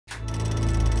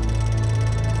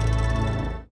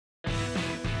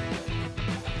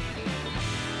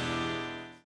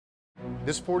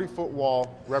This 40-foot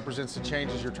wall represents the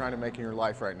changes you're trying to make in your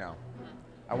life right now.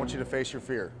 I want you to face your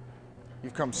fear.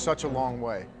 You've come such a long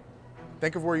way.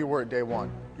 Think of where you were at day one.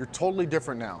 You're totally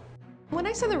different now. When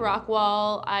I saw the rock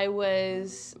wall, I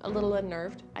was a little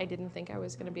unnerved. I didn't think I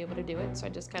was going to be able to do it, so I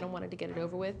just kind of wanted to get it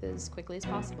over with as quickly as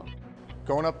possible.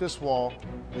 Going up this wall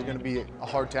is going to be a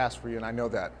hard task for you, and I know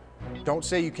that. Don't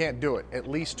say you can't do it. At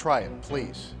least try it,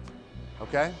 please.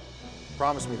 Okay?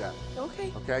 Promise me that.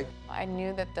 Okay. Okay? I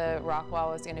knew that the rock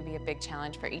wall was going to be a big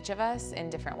challenge for each of us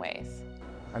in different ways.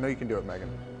 I know you can do it, Megan.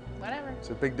 Whatever. It's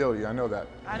a big deal to you, I know that.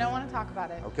 I don't want to talk about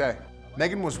it. Okay.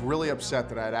 Megan was really upset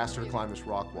that I had asked her to climb this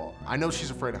rock wall. I know she's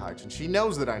afraid of heights, and she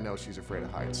knows that I know she's afraid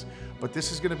of heights. But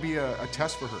this is going to be a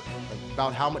test for her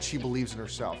about how much she believes in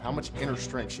herself, how much inner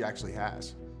strength she actually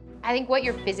has. I think what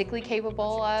you're physically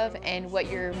capable of and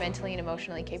what you're mentally and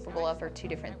emotionally capable of are two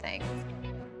different things.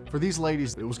 For these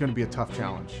ladies, it was going to be a tough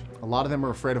challenge. A lot of them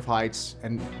are afraid of heights,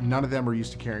 and none of them are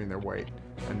used to carrying their weight.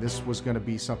 And this was going to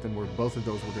be something where both of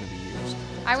those were going to be used.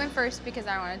 I went first because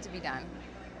I wanted to be done.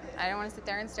 I didn't want to sit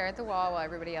there and stare at the wall while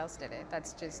everybody else did it.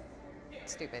 That's just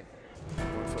stupid.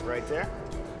 1 foot right there.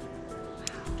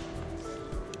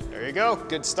 There you go,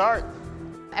 good start.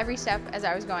 Every step as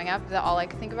I was going up, all I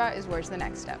could think about is where's the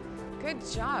next step. Good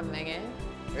job, Megan.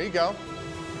 There you go.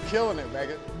 You're killing it,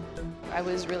 Megan. I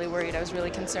was really worried, I was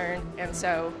really concerned, and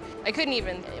so I couldn't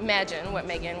even imagine what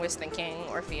Megan was thinking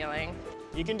or feeling.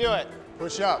 You can do it.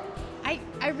 Push up.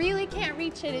 I really can't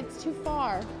reach it. It's too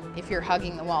far. If you're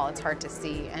hugging the wall, it's hard to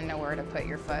see and know where to put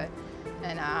your foot.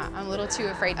 And I'm a little too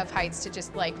afraid of heights to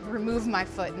just like remove my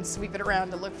foot and sweep it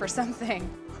around to look for something.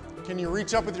 Can you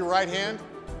reach up with your right hand?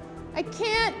 I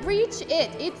can't reach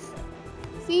it. It's,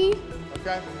 see?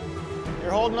 Okay.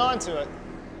 You're holding on to it.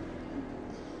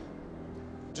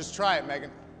 Just try it,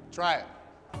 Megan. Try it.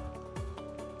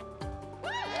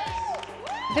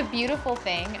 The beautiful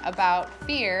thing about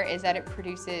fear is that it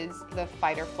produces the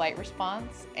fight or flight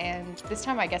response. And this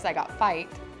time I guess I got fight.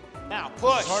 Now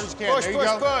push, As hard as you can. push, There you push,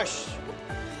 go. push.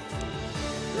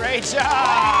 Great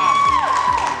job.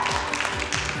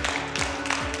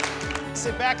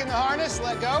 Sit back in the harness,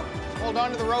 let go. Hold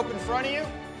on to the rope in front of you.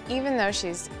 Even though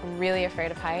she's really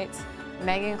afraid of heights,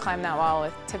 Megan climbed that wall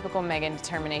with typical Megan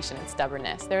determination and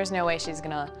stubbornness. There was no way she's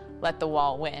going to let the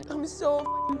wall win. I'm so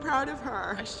proud of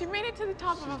her. She made it to the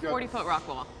top of a 40-foot rock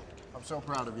wall. I'm so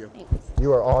proud of you. Thanks.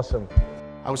 You are awesome.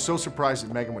 I was so surprised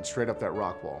that Megan went straight up that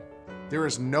rock wall. There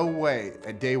is no way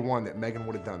at day one that Megan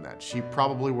would have done that. She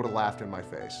probably would have laughed in my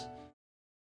face.